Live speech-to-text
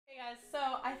Guys, so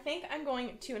I think I'm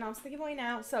going to announce the giveaway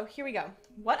now. So here we go.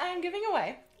 What I am giving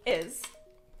away is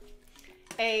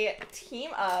a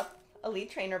Team Up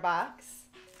Elite Trainer box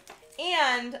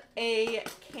and a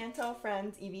Kanto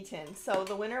Friends EV tin. So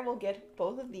the winner will get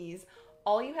both of these.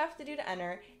 All you have to do to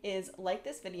enter is like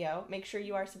this video, make sure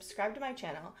you are subscribed to my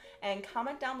channel, and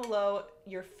comment down below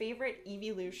your favorite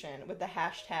evolution with the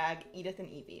hashtag Edith and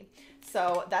Evie.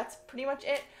 So that's pretty much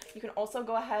it. You can also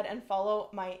go ahead and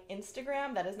follow my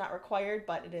Instagram. That is not required,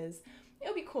 but it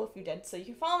would be cool if you did. So you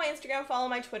can follow my Instagram, follow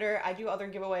my Twitter. I do other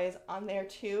giveaways on there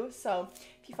too. So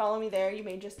if you follow me there, there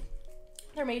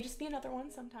may just be another one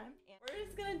sometime. And we're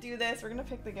just gonna do this. We're gonna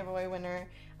pick the giveaway winner.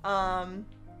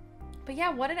 But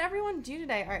yeah, what did everyone do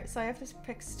today? All right, so I have to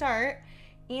pick start,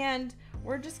 and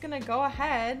we're just gonna go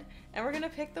ahead and we're gonna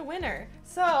pick the winner.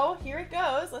 So here it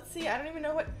goes. Let's see. I don't even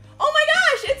know what. Oh my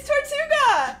gosh, it's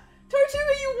Tortuga!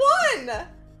 Tortuga, you won!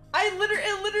 It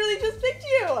literally just picked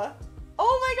you.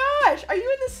 Oh my gosh, are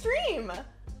you in the stream?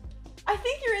 I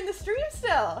think you're in the stream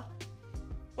still.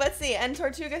 Let's see. And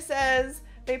Tortuga says,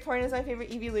 Babe Porn is my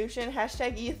favorite evolution.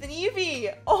 Hashtag Edith and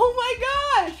Evie. Oh my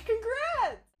gosh,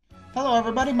 congrats! Hello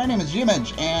everybody, my name is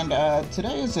Ymmij, and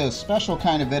today is a special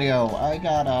kind of video.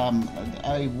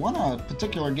 I won a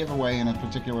particular giveaway in a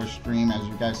particular stream, as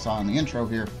you guys saw in the intro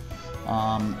here,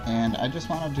 and I just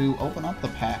wanted to open up the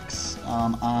packs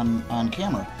on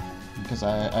camera, because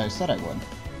I said I would.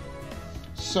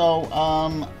 So,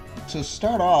 to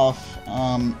start off,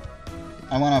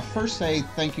 I want to first say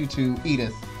thank you to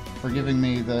Edith for giving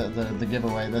me the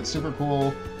giveaway. That's super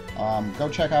cool. Go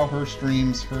check out her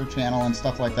streams, her channel, and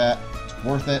stuff like that. It's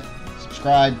worth it.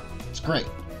 Subscribe. It's great.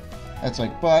 That's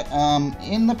like, but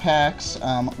in the packs,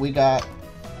 we got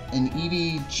an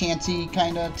Eevee Chansey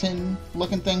kind of tin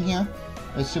looking thing here.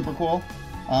 It's super cool.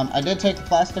 I did take the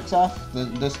plastics off.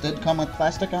 This did come with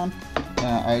plastic on.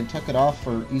 I took it off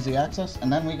for easy access.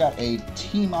 And then we got a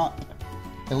Team Up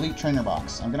Elite Trainer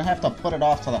box. I'm going to have to put it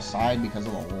off to the side because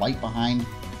of the light behind.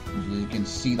 You can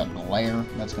see the glare.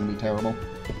 That's going to be terrible.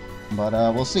 But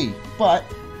we'll see. But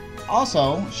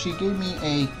also, she gave me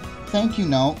a thank you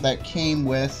note that came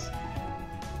with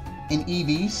an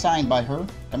Eevee signed by her.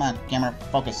 Come on, camera,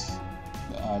 focus.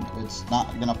 It's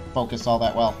not gonna focus all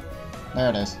that well. There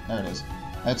it is. There it is.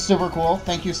 That's super cool.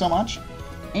 Thank you so much.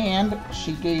 And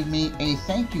she gave me a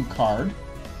thank you card.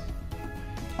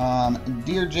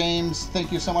 Dear James,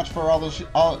 thank you so much for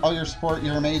all your support.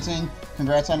 You're amazing.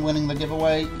 Congrats on winning the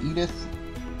giveaway, Edith,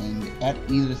 and at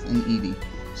Edith and Evie.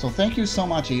 So thank you so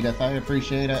much, Edith. I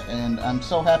appreciate it, and I'm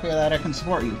so happy that I can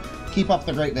support you. Keep up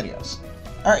the great videos.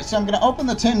 Alright, so I'm going to open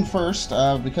the tin first,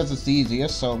 because it's the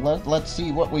easiest, so let's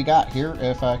see what we got here,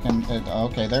 if I can...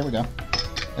 okay, there we go.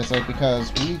 It's like, because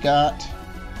we got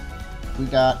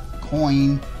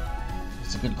coin.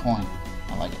 It's a good coin.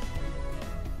 I like it.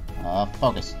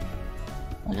 Focus.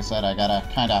 Like I said, I gotta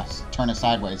kind of turn it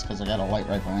sideways, because I got a light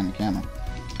right behind the camera.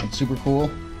 It's super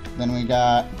cool. Then we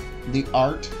got the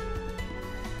art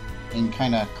in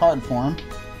kind of card form.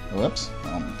 Whoops,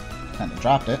 kind of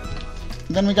dropped it.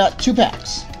 And then we got two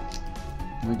packs.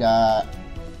 We got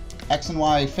X and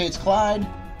Y Fates Collide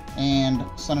and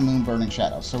Sun and Moon Burning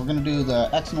Shadows. So we're going to do the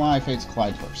X and Y Fates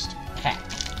Collide first.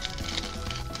 Pack.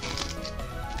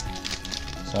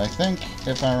 So I think,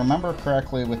 if I remember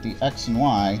correctly, with the X and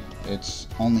Y, it's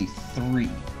only 3.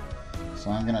 So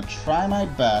I'm going to try my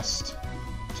best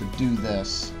to do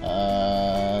this.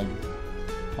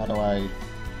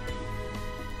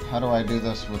 How do I do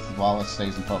this while it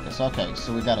stays in focus? Okay,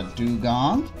 so we got a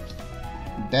Dugong,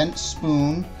 Bent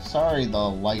Spoon. Sorry, the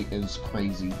light is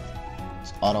crazy.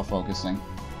 It's auto-focusing.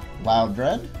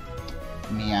 Loudred,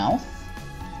 Meowth.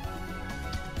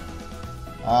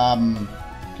 Come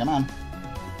on.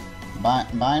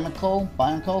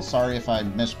 Bionicle. Sorry if I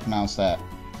mispronounced that.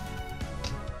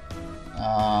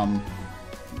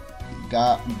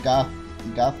 Gothita.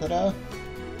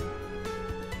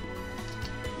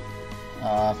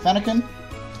 Fennekin,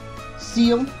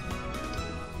 Seal,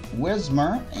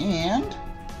 Whismur, and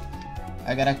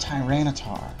I got a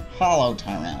Tyranitar, Hollow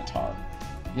Tyranitar.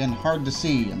 Again, hard to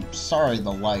see. I'm sorry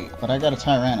the light, but I got a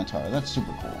Tyranitar. That's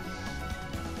super cool.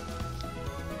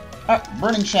 Alright,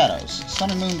 Burning Shadows,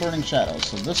 Sun and Moon Burning Shadows.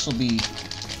 So this will be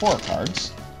 4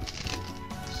 cards.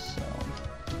 So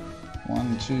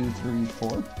 1, 2, 3,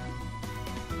 4.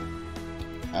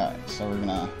 Alright, so we're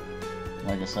gonna,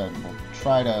 like I said, we'll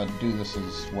try to do this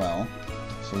as well.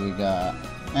 So we got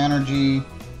Energy,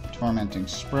 Tormenting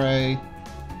Spray,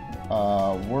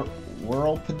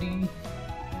 Whirlpity,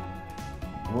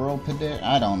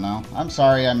 I don't know. I'm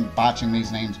sorry I'm botching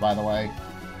these names, by the way.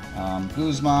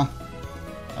 Guzma,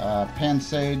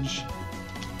 Pansage,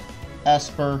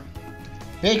 Esper,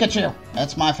 Pikachu!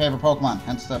 That's my favorite Pokemon,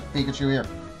 hence the Pikachu here.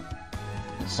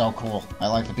 It's so cool. I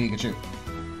like the Pikachu.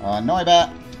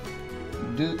 Noibat,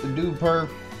 Duper,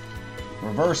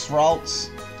 Reverse Ralts,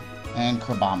 and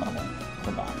Crabominable.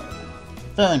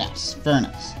 Very nice, very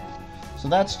nice. So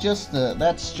that's just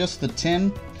the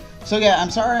tin. So yeah, I'm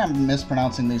sorry I'm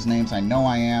mispronouncing these names. I know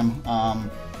I am.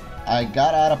 I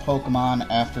got out of Pokemon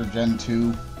after Gen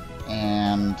 2,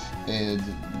 and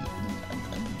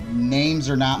names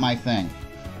are not my thing.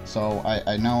 So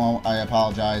I know I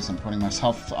apologize. I'm putting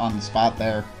myself on the spot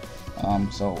there.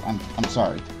 So I'm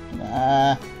sorry.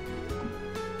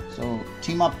 So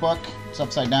team up book. It's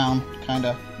upside down,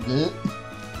 kinda.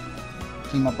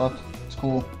 Team up book. It's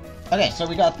cool. Okay, so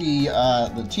we got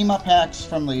the team up packs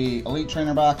from the Elite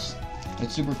Trainer box.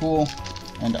 It's super cool.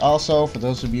 And also, for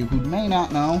those of you who may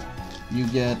not know, you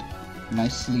get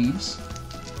nice sleeves.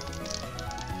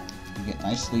 You get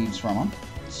nice sleeves from them.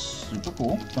 Super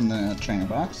cool from the trainer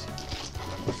box.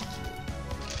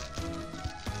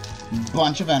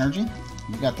 Bunch of energy.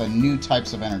 You got the new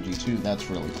types of energy too. That's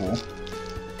really cool.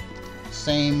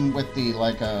 Same with the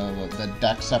the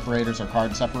deck separators or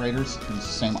card separators. It's the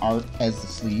same art as the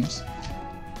sleeves,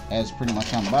 as pretty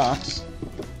much on the box.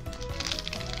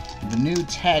 The new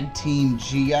Tag Team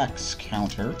GX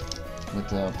counter with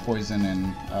the poison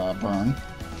and burn.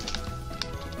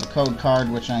 The code card,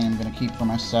 which I am going to keep for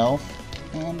myself,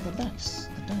 and the dice.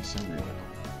 The dice are really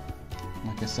cool.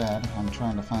 Like I said, I'm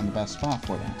trying to find the best spot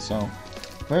for that. So,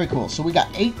 very cool. So we got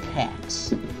 8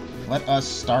 packs. Let us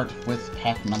start with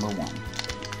pack number 1.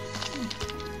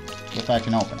 If I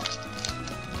can open it.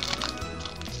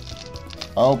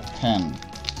 Open.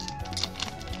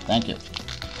 Thank you.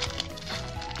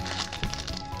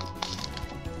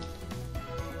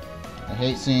 I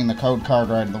hate seeing the code card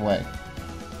right in the way.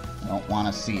 I don't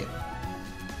want to see it.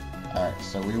 Alright,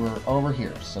 so we were over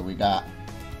here. So we got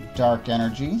Dark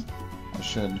Energy. I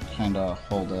should kind of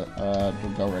hold it.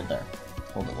 Go right there.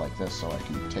 Hold it like this so I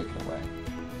can take it away.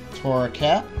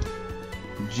 Torracat.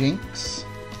 Jinx.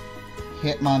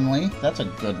 Hitmonlee. That's a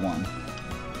good one.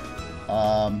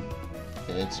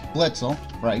 It's Blitzel,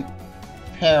 right?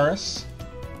 Paris.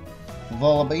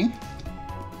 Vullaby.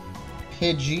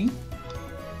 Pidgey.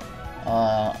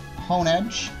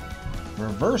 Honedge.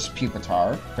 Reverse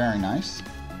Pupitar. Very nice.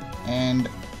 And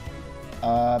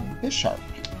Bisharp.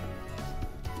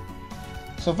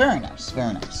 So very nice,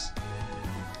 very nice.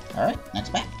 Alright,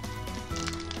 next pack.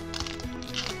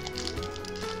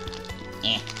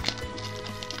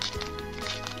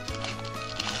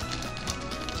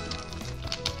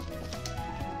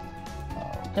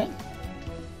 Okay.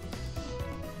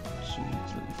 2,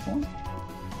 3, 4.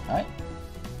 Alright.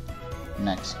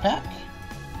 Next pack.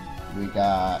 We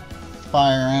got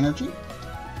Fire Energy.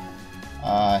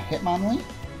 Hitmonlee.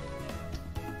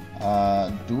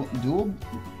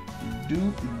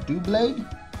 Doublade.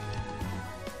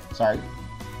 Sorry.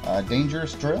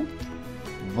 Dangerous Drill.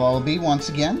 Volby once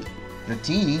again.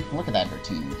 Dratini. Look at that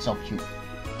Dratini. It's so cute.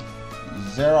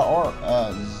 Zorua.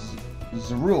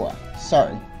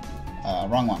 Sorry.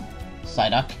 Wrong one.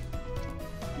 Psyduck.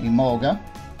 Emolga.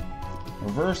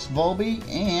 Reverse Volby.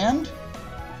 And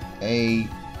a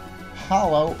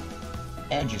Hollow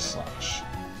Aegislash.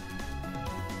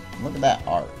 Look at that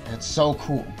art. It's so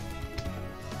cool.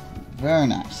 Very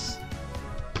nice.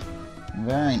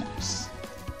 Very nice.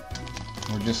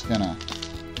 We're just gonna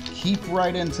keep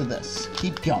right into this.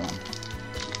 Keep going.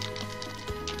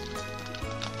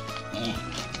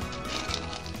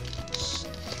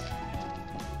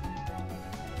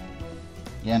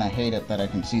 Again, I hate it that I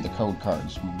can see the code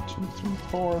cards. 1, 2, 3,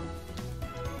 4.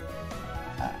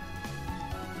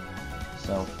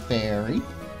 So, Fairy.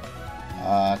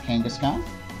 Kangaskhan.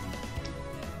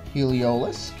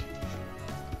 Heliolisk.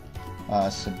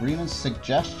 Sabrina's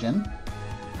Suggestion.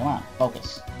 Come on,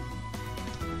 focus.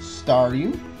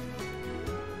 Staryu.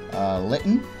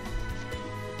 Litten.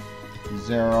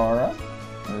 Zorua,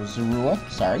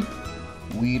 sorry.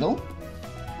 Weedle.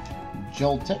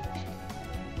 Joltik.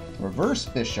 Reverse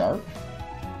Bisharp.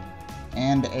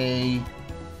 And a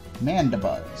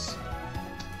Mandibuzz.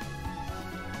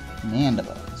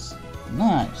 Nice.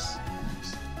 Nice.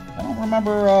 I don't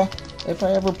remember if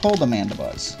I ever pulled a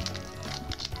Mandibuzz.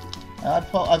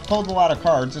 I've pulled a lot of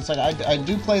cards. It's like I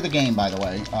do play the game, by the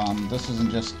way. This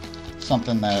isn't just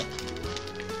something that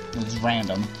is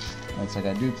random. It's like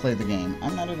I do play the game.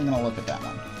 I'm not even gonna look at that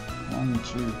one. 1,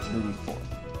 2, 3, 4.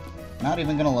 Not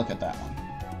even gonna look at that one.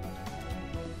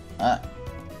 Alright.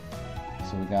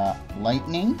 So we got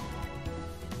Lightning.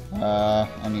 I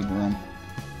need room.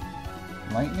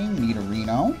 Lightning,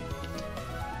 Nidorino.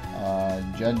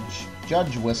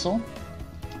 Judge Whistle.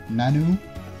 Nanu.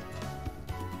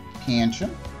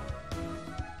 Pancham,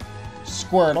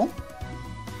 Squirtle,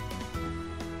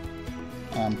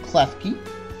 Klefki,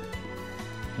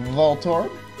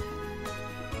 Voltorb,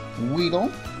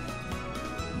 Weedle,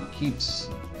 keeps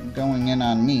going in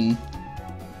on me,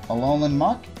 Alolan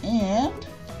Muck, and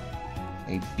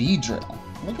a Beedrill.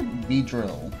 Look at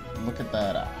Beedrill. Look at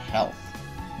that health.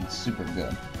 It's super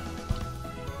good.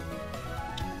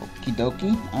 Okie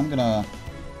dokie. I'm gonna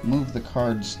move the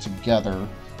cards together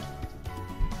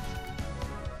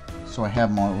so I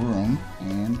have more room,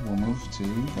 and we'll move to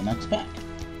the next pack.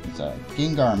 It's a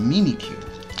Gengar Mimikyu.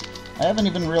 I haven't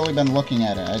even really been looking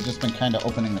at it. I've just been kind of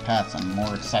opening the packs. I'm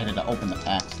more excited to open the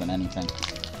packs than anything.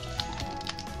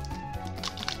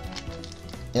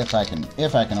 If I can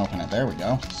open it. There we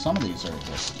go. Some of these are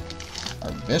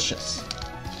vicious.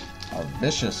 Are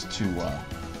vicious to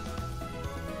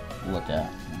look at.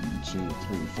 1, 2,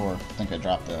 3, 4. I think I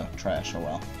dropped the trash. Oh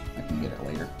well. I can get it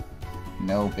later.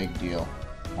 No big deal.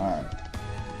 Alright.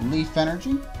 Leaf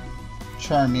Energy,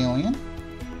 Charmeleon,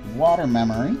 Water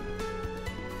Memory,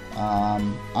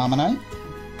 Ammonite.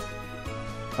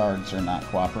 Cards are not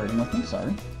cooperating with me,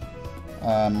 sorry.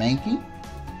 Mankey,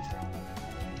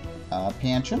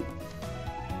 Pancham.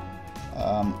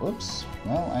 Oops.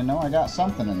 Well, I know I got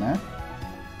something in there.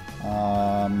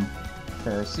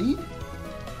 Ferroseed,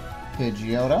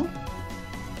 Pidgeotto,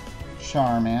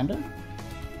 Charmander,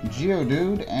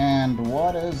 Geodude, and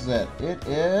what is it? It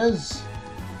is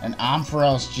an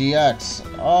Ampharos GX.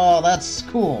 Oh, that's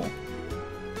cool.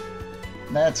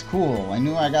 That's cool. I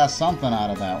knew I got something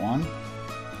out of that one.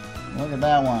 Look at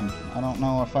that one. I don't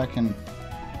know if I can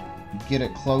get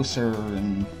it closer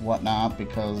and whatnot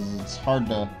because it's hard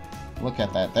to look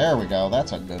at that. There we go.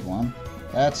 That's a good one.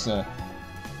 That's a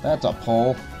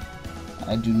pull.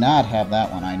 I do not have that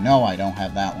one. I know I don't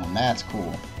have that one. That's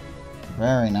cool.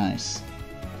 Very nice.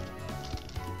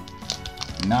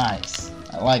 Nice.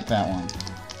 I like that one.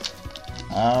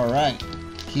 Alright.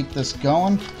 Keep this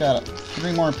going. Got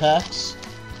 3 more packs,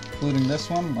 including this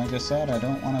one. Like I said, I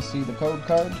don't want to see the code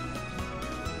card.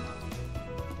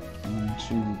 1,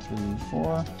 2, 3,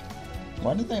 4.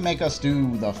 Why did they make us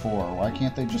do the 4? Why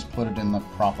can't they just put it in the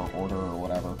proper order or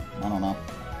whatever? I don't know.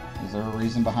 Is there a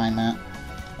reason behind that?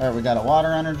 Alright, we got a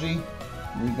Water Energy.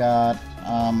 We got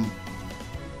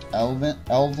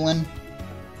Evelyn,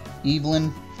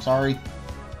 sorry.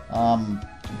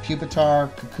 Pupitar,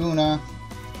 Kakuna,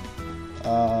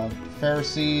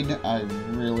 Ferroseed. I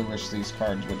really wish these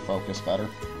cards would focus better.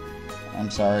 I'm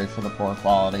sorry for the poor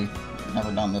quality.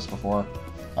 Never done this before.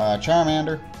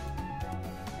 Charmander,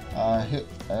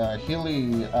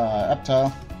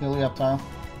 Helioptile,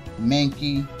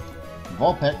 Mankey,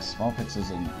 Vulpix. Vulpix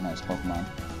is a nice Pokemon.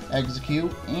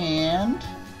 Execute, and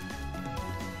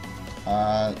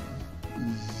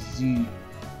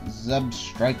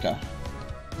Zebstrika.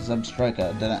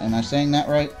 Am I saying that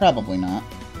right? Probably not.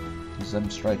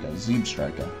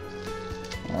 Zebstrika.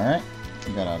 Alright.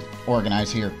 We gotta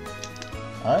organize here.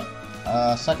 Alright.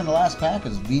 Second to last pack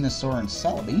is Venusaur and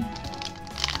Celebi.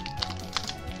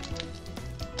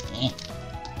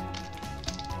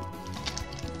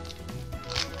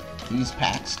 These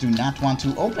packs do not want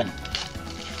to open.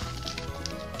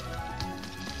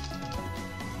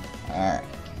 Alright.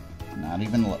 Not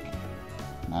even looking.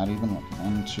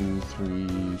 1, 2,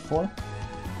 3, 4.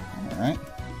 Alright.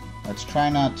 Let's try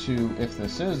not to, if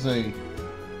this is a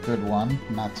good one,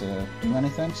 not to do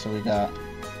anything. So we got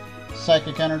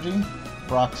Psychic Energy,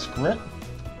 Brock's Grit,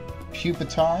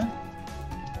 Pupitar,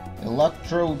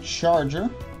 Electro Charger,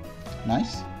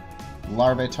 nice,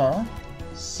 Larvitar,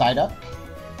 Psyduck,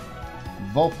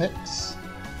 Vulpix,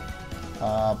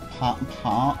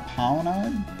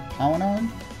 Pownard,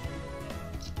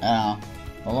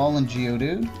 Alolan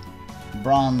Geodude,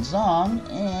 Bronzong,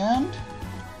 and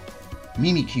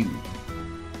Mimikyu.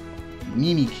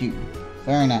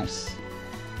 Very nice.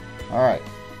 Alright.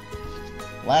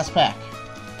 Last pack.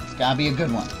 It's gotta be a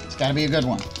good one.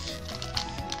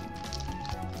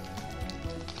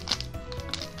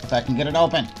 If I can get it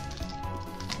open.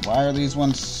 Why are these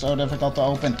ones so difficult to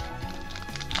open?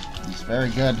 It's very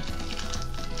good.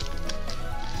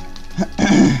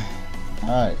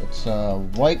 Alright, it's a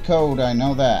white code, I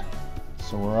know that.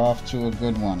 So we're off to a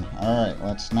good one. Alright,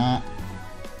 let's not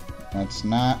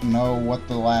know what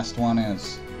the last one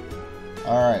is.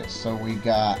 Alright, so we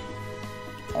got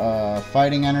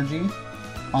Fighting Energy,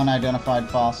 Unidentified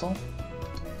Fossil,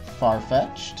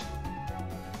 Farfetch'd,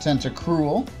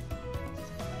 Tentacruel,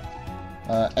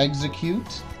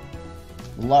 Execute,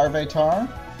 Larvitar,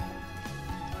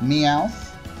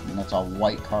 Meowth, and that's a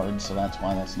white card, so that's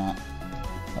why that's not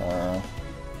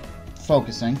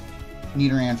focusing.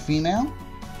 Nidoran Female,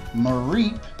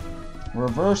 Mareep,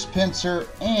 Reverse Pincer,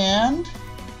 and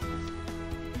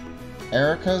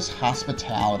Erica's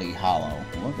Hospitality Hollow.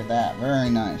 Look at that. Very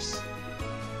nice.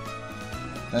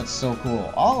 That's so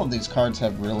cool. All of these cards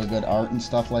have really good art and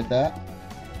stuff like that.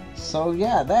 So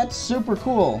yeah, that's super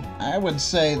cool. I would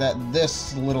say that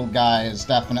this little guy is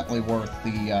definitely worth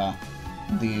the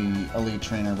Elite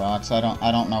Trainer box. I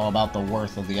don't know about the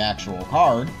worth of the actual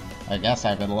card. I guess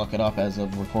I could look it up as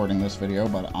of recording this video,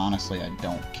 but honestly, I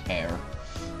don't care.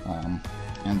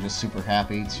 I'm just super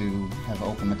happy to have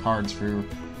opened the cards for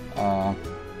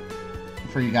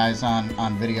you guys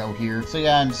on video here. So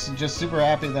yeah, I'm just super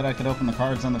happy that I could open the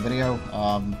cards on the video.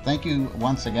 Thank you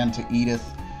once again to Edith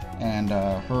and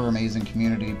her amazing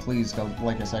community. Please go,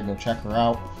 like I said, go check her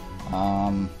out.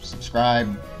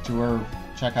 Subscribe to her.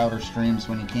 Check out her streams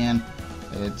when you can.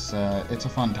 It's a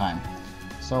fun time.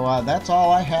 So that's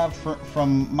all I have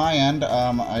from my end.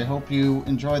 I hope you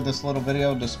enjoyed this little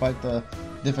video despite the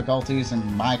difficulties and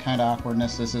my kind of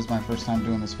awkwardness. This is my first time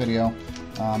doing this video.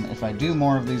 If I do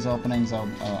more of these openings, I'll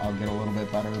get a little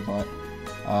bit better. But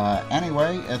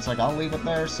anyway, it's like I'll leave it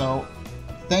there. So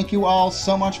thank you all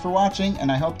so much for watching,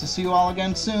 and I hope to see you all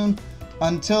again soon.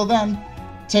 Until then,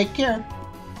 take care.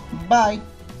 Bye.